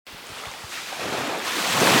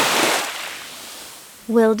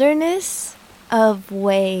Wilderness of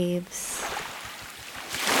Waves.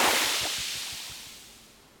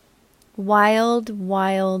 Wild,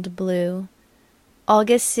 Wild Blue,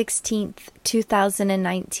 August 16th,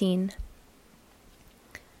 2019.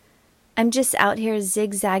 I'm just out here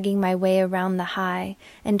zigzagging my way around the high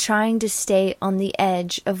and trying to stay on the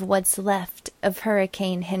edge of what's left of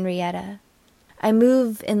Hurricane Henrietta. I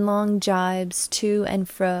move in long jibes to and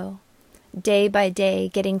fro, day by day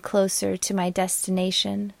getting closer to my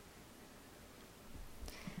destination.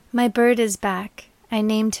 My bird is back. I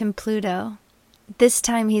named him Pluto. This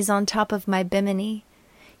time he's on top of my bimini.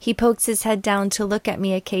 He pokes his head down to look at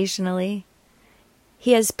me occasionally.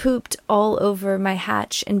 He has pooped all over my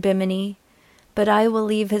hatch in Bimini, but I will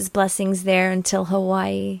leave his blessings there until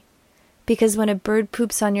Hawaii. Because when a bird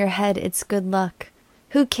poops on your head, it's good luck.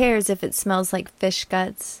 Who cares if it smells like fish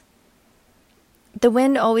guts? The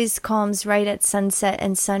wind always calms right at sunset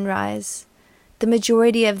and sunrise. The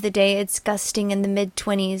majority of the day it's gusting in the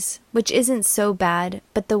mid-20s, which isn't so bad,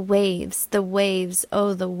 but the waves,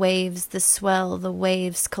 oh the waves, the swell, the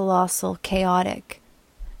waves, colossal, chaotic.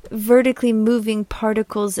 Vertically moving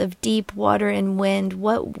particles of deep water and wind,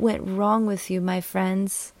 what went wrong with you, my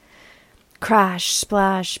friends? Crash,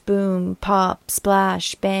 splash, boom, pop,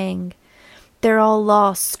 splash, bang. They're all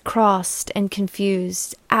lost, crossed, and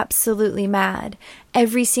confused, absolutely mad.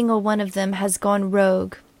 Every single one of them has gone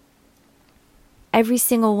rogue. Every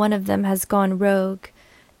single one of them has gone rogue.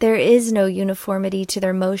 There is no uniformity to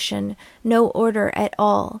their motion, no order at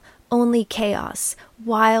all, only chaos,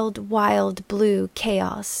 wild, wild blue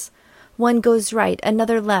chaos. One goes right,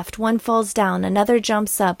 another left, one falls down, another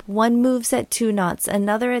jumps up, one moves at 2 knots,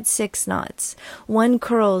 another at 6 knots. One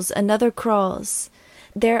curls, another crawls.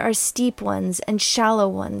 There are steep ones and shallow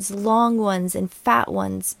ones, long ones and fat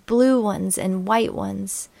ones, blue ones and white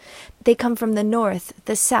ones. They come from the north,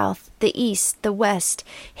 the south, the east, the west,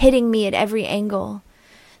 hitting me at every angle.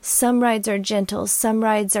 Some rides are gentle, some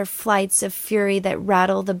rides are flights of fury that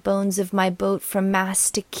rattle the bones of my boat from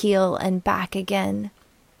mast to keel and back again.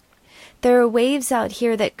 There are waves out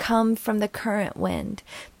here that come from the current wind.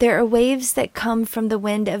 There are waves that come from the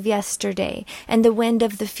wind of yesterday, and the wind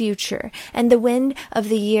of the future, and the wind of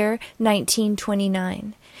the year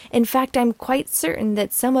 1929. In fact, I'm quite certain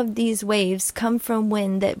that some of these waves come from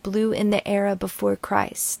wind that blew in the era before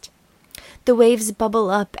Christ. The waves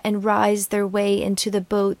bubble up and rise their way into the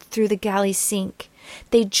boat through the galley sink.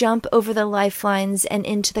 They jump over the lifelines and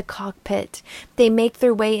into the cockpit. They make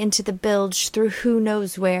their way into the bilge through who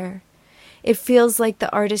knows where. It feels like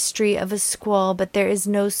the artistry of a squall, but there is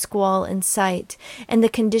no squall in sight, and the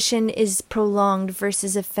condition is prolonged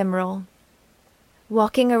versus ephemeral.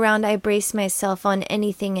 Walking around, I brace myself on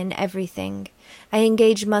anything and everything. I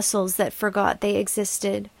engage muscles that forgot they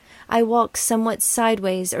existed. I walk somewhat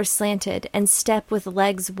sideways or slanted, and step with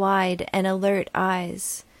legs wide and alert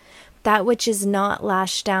eyes. That which is not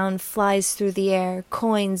lashed down flies through the air,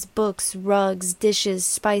 coins, books, rugs, dishes,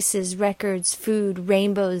 spices, records, food,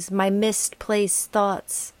 rainbows, my misplaced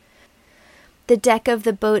thoughts. The deck of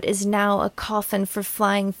the boat is now a coffin for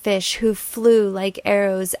flying fish who flew like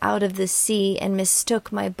arrows out of the sea and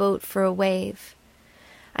mistook my boat for a wave.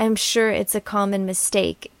 I am sure it's a common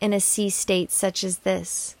mistake in a sea state such as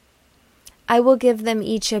this. I will give them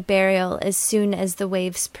each a burial as soon as the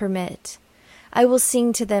waves permit. I will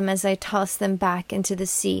sing to them as I toss them back into the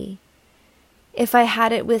sea. If I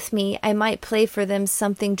had it with me, I might play for them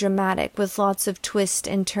something dramatic with lots of twists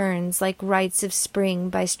and turns like Rites of Spring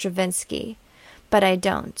by Stravinsky. But I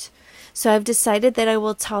don't. So I've decided that I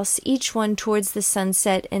will toss each one towards the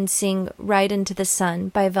sunset and sing Ride into the Sun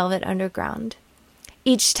by Velvet Underground.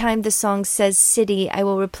 Each time the song says city, I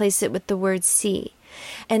will replace it with the word sea,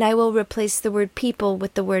 and I will replace the word people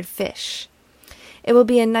with the word fish. It will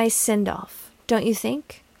be a nice send-off, don't you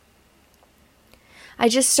think? I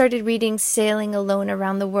just started reading Sailing Alone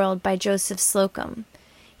Around the World by Joseph Slocum.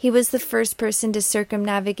 He was the first person to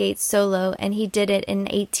circumnavigate solo, and he did it in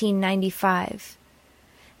 1895.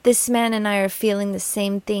 This man and I are feeling the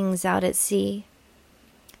same things out at sea.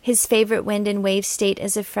 His favorite wind and wave state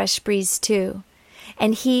is a fresh breeze too,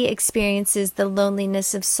 and he experiences the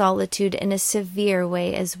loneliness of solitude in a severe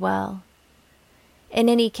way as well. In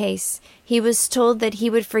any case, he was told that he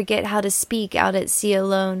would forget how to speak out at sea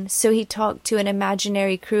alone, so he talked to an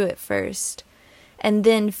imaginary crew at first, and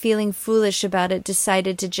then, feeling foolish about it,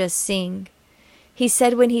 decided to just sing. He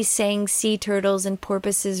said when he sang, sea turtles and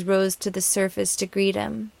porpoises rose to the surface to greet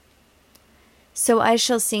him. So I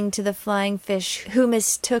shall sing to the flying fish who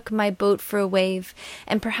mistook my boat for a wave,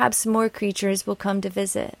 and perhaps more creatures will come to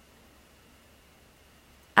visit.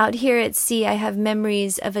 Out here at sea I have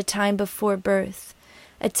memories of a time before birth,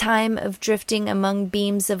 a time of drifting among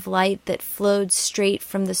beams of light that flowed straight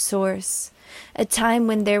from the source, a time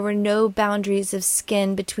when there were no boundaries of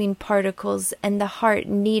skin between particles and the heart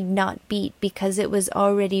need not beat because it was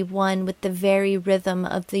already one with the very rhythm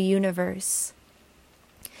of the universe.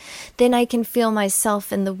 Then I can feel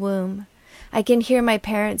myself in the womb. I can hear my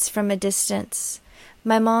parents from a distance.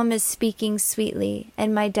 My mom is speaking sweetly,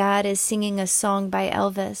 and my dad is singing a song by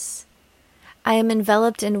Elvis. I am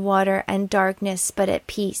enveloped in water and darkness, but at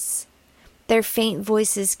peace, their faint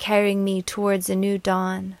voices carrying me towards a new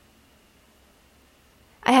dawn.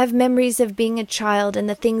 I have memories of being a child and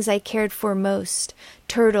the things I cared for most: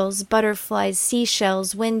 turtles, butterflies,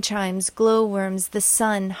 seashells, wind chimes, glowworms, the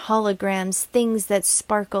sun, holograms, things that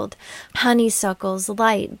sparkled, honeysuckles,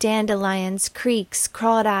 light, dandelions, creeks,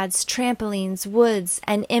 crawdads, trampolines, woods,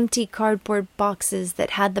 and empty cardboard boxes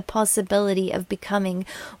that had the possibility of becoming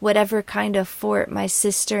whatever kind of fort my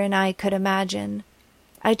sister and I could imagine.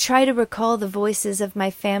 I try to recall the voices of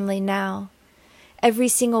my family now, every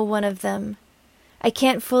single one of them. I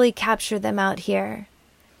can't fully capture them out here.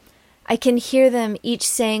 I can hear them each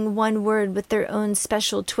saying one word with their own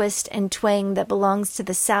special twist and twang that belongs to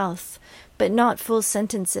the South, but not full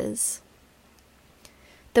sentences.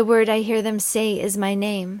 The word I hear them say is my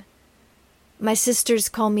name. My sisters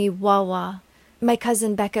call me Wawa. My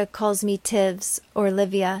cousin Becca calls me Tivs or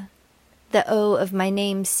Livia, the O of my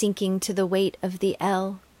name sinking to the weight of the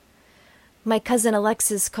L. My cousin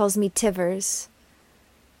Alexis calls me Tivers.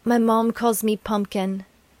 My mom calls me Pumpkin.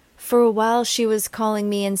 For a while she was calling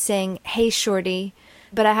me and saying, "Hey, Shorty,"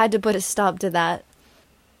 but I had to put a stop to that.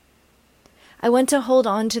 I want to hold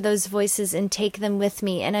on to those voices and take them with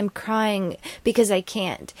me, and I'm crying because I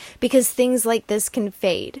can't, because things like this can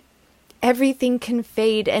fade. Everything can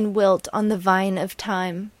fade and wilt on the vine of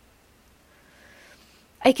time.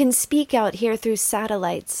 I can speak out here through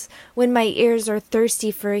satellites. When my ears are thirsty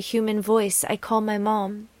for a human voice, I call my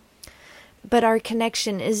mom. But our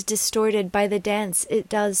connection is distorted by the dance it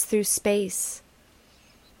does through space.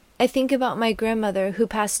 I think about my grandmother who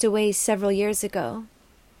passed away several years ago.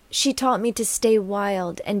 She taught me to stay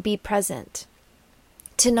wild and be present,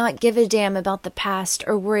 to not give a damn about the past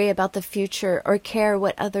or worry about the future or care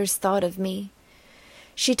what others thought of me.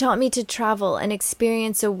 She taught me to travel and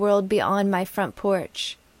experience a world beyond my front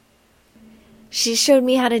porch. She showed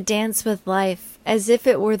me how to dance with life as if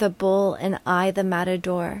it were the bull and I the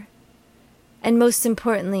matador. And most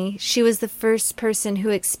importantly, she was the first person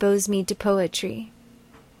who exposed me to poetry.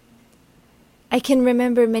 I can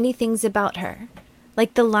remember many things about her,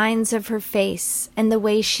 like the lines of her face and the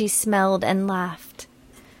way she smelled and laughed,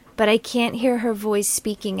 but I can't hear her voice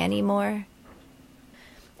speaking anymore.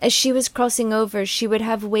 As she was crossing over, she would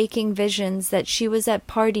have waking visions that she was at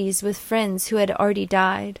parties with friends who had already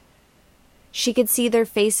died. She could see their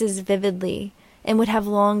faces vividly and would have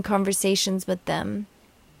long conversations with them.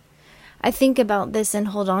 I think about this and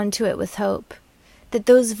hold on to it with hope, that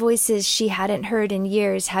those voices she hadn't heard in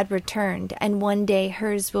years had returned, and one day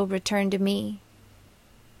hers will return to me.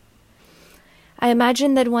 I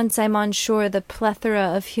imagine that once I'm on shore, the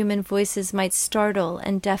plethora of human voices might startle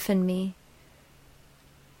and deafen me.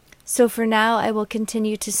 So for now, I will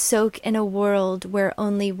continue to soak in a world where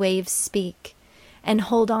only waves speak, and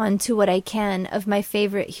hold on to what I can of my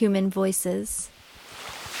favorite human voices.